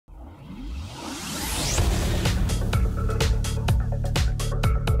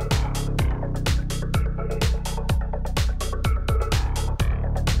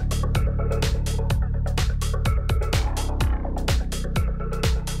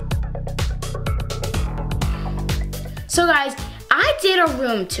So guys, I did a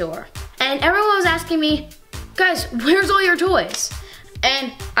room tour and everyone was asking me, guys, where's all your toys?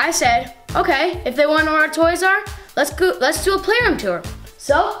 And I said, okay, if they want to know where our toys are, let's do a playroom tour.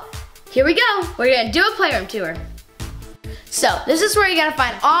 So here we go, we're gonna do a playroom tour. So this is where you're gonna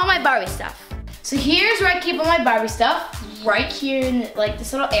find all my Barbie stuff. So here's where I keep all my Barbie stuff, right here in like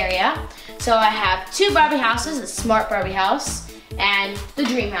this little area. So I have two Barbie houses, a smart Barbie house and the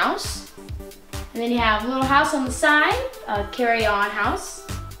dream house. And then you have a little house on the side, a carry-on house.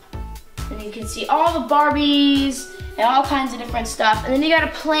 And you can see all the Barbies and all kinds of different stuff. And then you got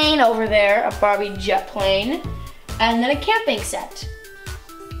a plane over there, a Barbie jet plane, and then a camping set.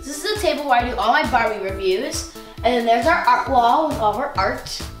 This is a table where I do all my Barbie reviews. And then there's our art wall with all of our art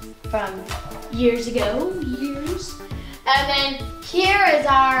from years ago, And then here is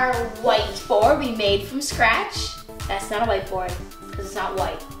our whiteboard we made from scratch. That's not a whiteboard, because it's not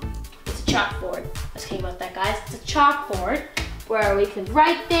white. It's a chalkboard. Let's think about that, guys. It's a chalkboard where we could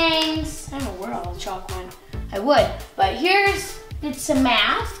write things. I don't know where all the chalk went. I would, but it's some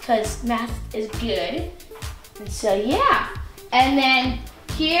math, because math is good. And so yeah. And then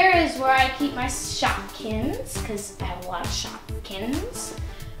here is where I keep my Shopkins, because I have a lot of Shopkins.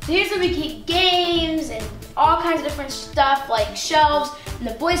 So here's where we keep games and all kinds of different stuff like shelves, and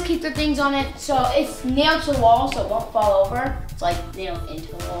the boys keep their things on it. So it's nailed to the wall so it won't fall over. It's like nailed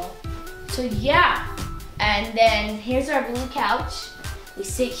into the wall. So yeah, and then here's our blue couch. We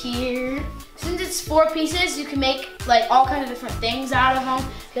sit here. Since it's 4 pieces, you can make like all kinds of different things out of them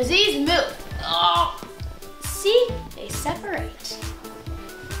because these move. Oh, see, they separate.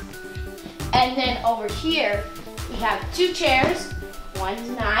 And then over here, we have 2 chairs. One's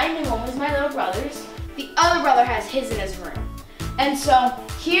mine and one was my little brother's. The other brother has his in his room. And so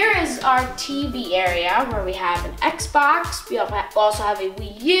here is our TV area where we have an Xbox. We also have a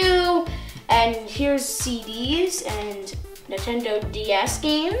Wii U. And here's CDs and Nintendo DS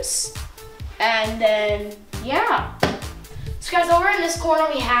games. And then, yeah. So guys, over in this corner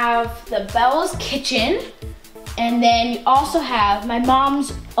we have the Bella's kitchen. And then you also have my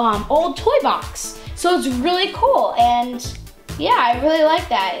mom's old toy box. So it's really cool. And yeah, I really like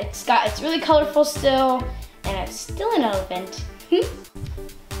that. It's really colorful still, and it's still an elephant.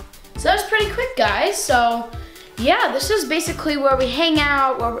 So that was pretty quick, guys. So yeah, this is basically where we hang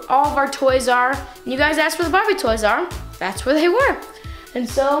out, where all of our toys are. And you guys asked where the Barbie toys are. That's where they were. And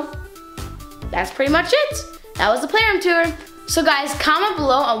so that's pretty much it. That was the playroom tour. So guys, comment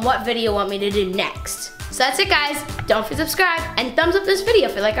below on what video you want me to do next. So that's it, guys. Don't forget to subscribe and thumbs up this video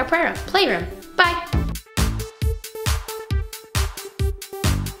if you like our playroom. Bye.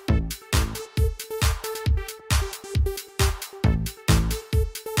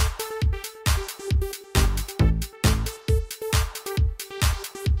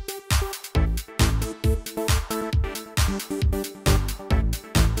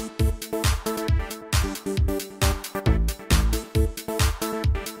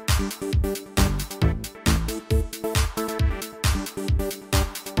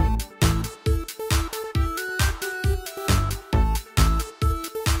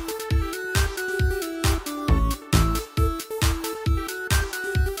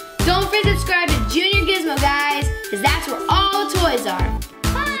 Don't forget to subscribe to Junior Gizmo, guys, because that's where all the toys are.